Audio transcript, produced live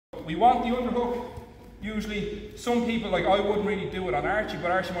So we want the underhook. Usually, some people, like I wouldn't really do it on Archie, but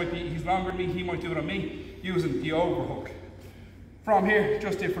Archie might be, he's longer than me, he might do it on me, using the overhook. From here,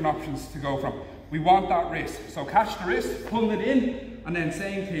 just different options to go from. We want that wrist. So catch the wrist, pulling it in, and then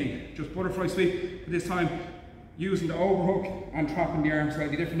same thing, just butterfly sweep, but this time using the overhook and trapping the arm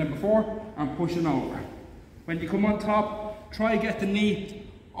slightly different than before, and pushing over. When you come on top, try to get the knee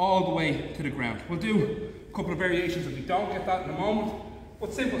all the way to the ground. We'll do a couple of variations if we don't get that in a moment,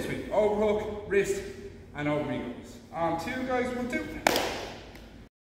 but simple sweep, overhook, wrist, and over he goes. On two, guys, 1, 2.